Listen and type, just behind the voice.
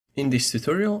In this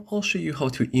tutorial, I'll show you how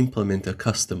to implement a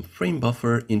custom frame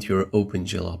buffer into your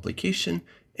OpenGL application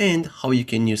and how you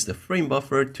can use the frame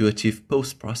buffer to achieve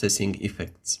post-processing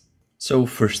effects. So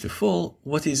first of all,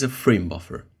 what is a frame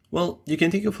buffer? Well, you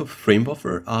can think of a frame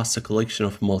buffer as a collection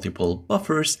of multiple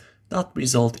buffers that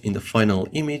result in the final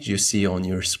image you see on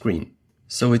your screen.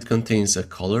 So it contains a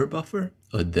color buffer,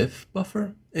 a depth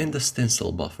buffer, and a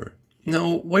stencil buffer. Now,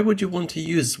 why would you want to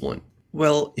use one?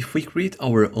 Well, if we create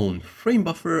our own frame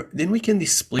buffer, then we can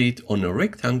display it on a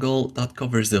rectangle that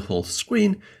covers the whole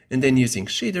screen, and then using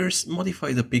shaders,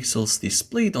 modify the pixels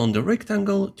displayed on the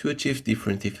rectangle to achieve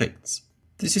different effects.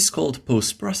 This is called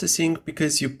post-processing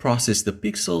because you process the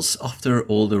pixels after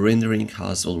all the rendering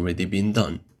has already been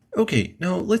done. Okay,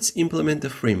 now let's implement the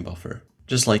frame buffer.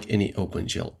 Just like any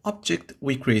OpenGL object,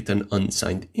 we create an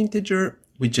unsigned integer,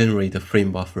 we generate a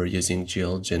frame buffer using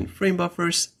glgen frame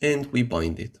buffers, and we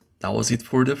bind it. That was it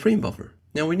for the frame buffer.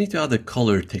 Now we need to add a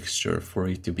color texture for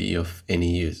it to be of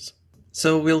any use.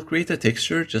 So we'll create a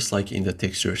texture just like in the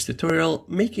textures tutorial,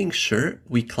 making sure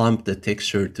we clamp the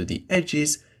texture to the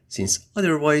edges, since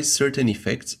otherwise certain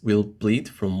effects will bleed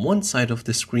from one side of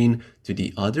the screen to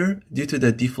the other due to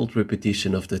the default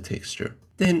repetition of the texture.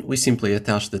 Then we simply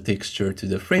attach the texture to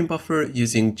the frame buffer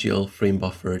using GL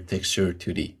Framebuffer Texture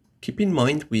 2D. Keep in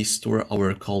mind we store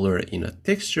our color in a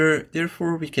texture,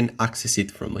 therefore we can access it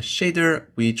from a shader,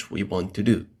 which we want to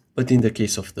do. But in the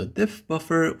case of the depth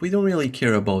buffer, we don't really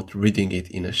care about reading it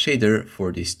in a shader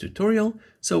for this tutorial,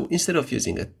 so instead of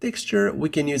using a texture, we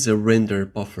can use a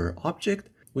Renderbuffer object,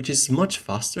 which is much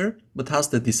faster, but has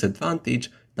the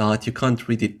disadvantage that you can't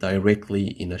read it directly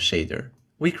in a shader.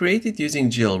 We create it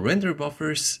using GL render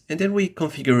buffers, and then we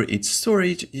configure its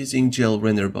storage using GL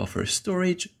render buffer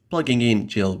storage, plugging in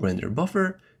GL render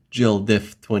buffer, GL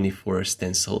depth 24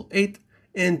 stencil 8,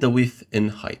 and the width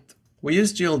and height. We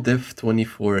use GL depth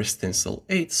 24 stencil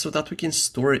 8 so that we can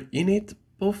store in it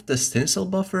both the stencil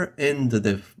buffer and the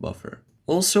depth buffer.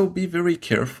 Also, be very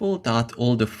careful that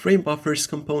all the frame buffers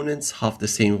components have the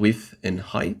same width and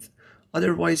height,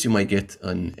 otherwise you might get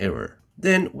an error.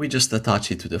 Then we just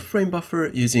attach it to the frame buffer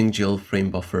using GL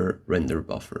Framebuffer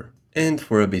Renderbuffer. And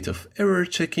for a bit of error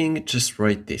checking, just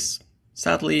write this.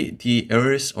 Sadly, the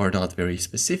errors are not very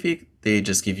specific, they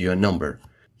just give you a number.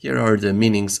 Here are the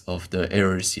meanings of the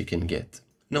errors you can get.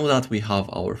 Now that we have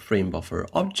our frame buffer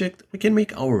object, we can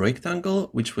make our rectangle,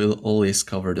 which will always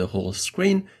cover the whole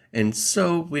screen, and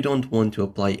so we don't want to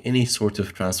apply any sort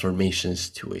of transformations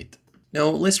to it. Now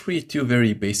let's create two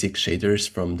very basic shaders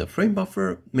from the frame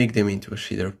buffer, make them into a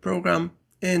shader program,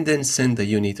 and then send the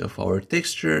unit of our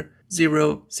texture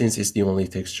 0, since it's the only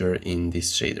texture in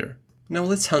this shader. Now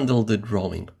let's handle the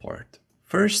drawing part.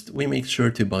 First, we make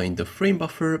sure to bind the frame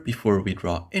buffer before we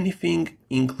draw anything,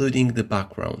 including the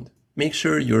background. Make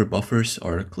sure your buffers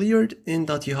are cleared and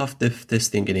that you have depth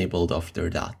testing enabled after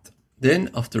that. Then,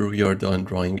 after we are done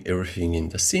drawing everything in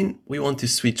the scene, we want to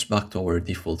switch back to our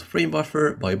default frame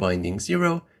buffer by binding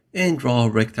 0 and draw a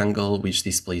rectangle which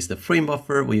displays the frame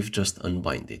buffer we've just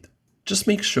unbinded. Just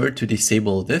make sure to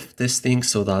disable depth testing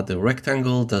so that the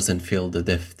rectangle doesn't fail the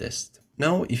depth test.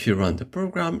 Now, if you run the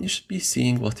program, you should be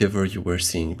seeing whatever you were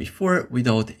seeing before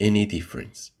without any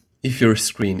difference. If your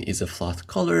screen is a flat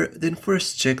color, then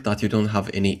first check that you don't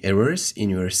have any errors in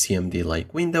your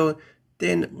CMD-like window.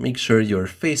 Then make sure your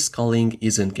face culling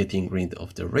isn't getting rid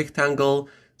of the rectangle,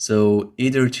 so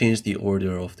either change the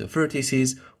order of the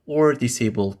vertices or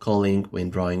disable culling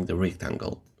when drawing the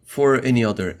rectangle. For any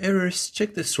other errors,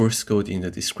 check the source code in the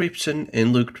description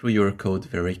and look through your code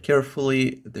very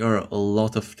carefully. There are a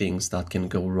lot of things that can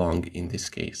go wrong in this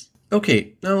case.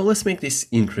 Okay, now let's make this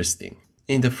interesting.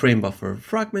 In the frame buffer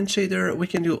fragment shader, we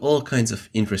can do all kinds of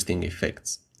interesting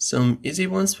effects. Some easy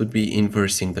ones would be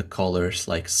inversing the colors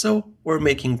like so, or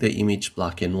making the image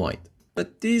black and white.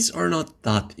 But these are not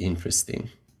that interesting.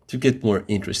 To get more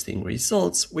interesting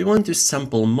results, we want to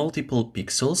sample multiple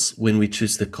pixels when we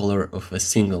choose the color of a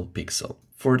single pixel.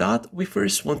 For that, we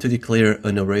first want to declare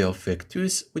an array of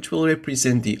vectors, which will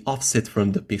represent the offset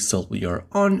from the pixel we are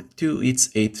on to its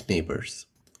 8 neighbors.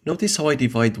 Notice how I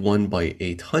divide 1 by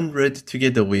 800 to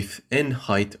get the width and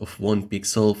height of 1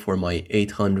 pixel for my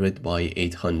 800 by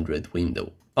 800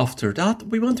 window. After that,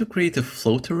 we want to create a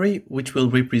float array which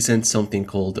will represent something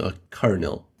called a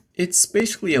kernel. It's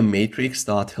basically a matrix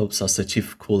that helps us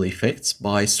achieve cool effects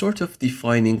by sort of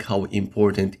defining how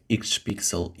important each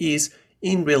pixel is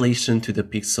in relation to the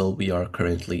pixel we are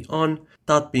currently on,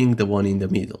 that being the one in the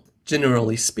middle.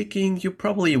 Generally speaking, you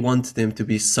probably want them to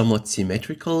be somewhat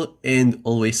symmetrical and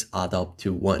always add up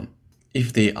to 1.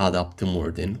 If they add up to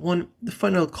more than 1, the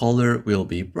final color will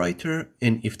be brighter,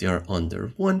 and if they are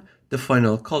under 1, the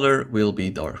final color will be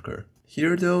darker.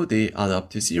 Here though, they add up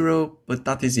to 0, but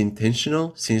that is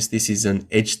intentional since this is an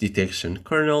edge detection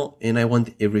kernel and I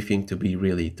want everything to be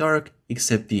really dark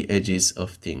except the edges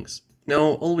of things.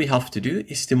 Now all we have to do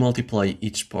is to multiply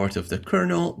each part of the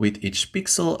kernel with each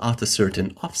pixel at a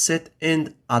certain offset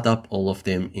and add up all of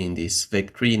them in this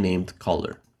vectory named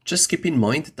color. Just keep in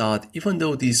mind that even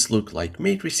though these look like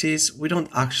matrices, we don't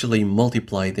actually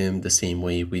multiply them the same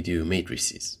way we do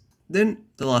matrices. Then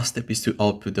the last step is to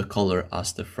output the color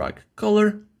as the frag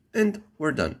color, and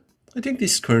we're done. I think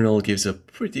this kernel gives a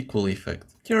pretty cool effect.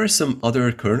 Here are some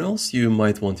other kernels you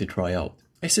might want to try out.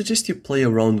 I suggest you play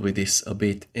around with this a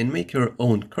bit and make your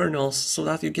own kernels so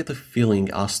that you get a feeling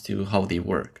as to how they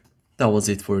work. That was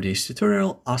it for this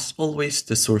tutorial. As always,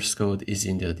 the source code is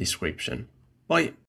in the description. Bye!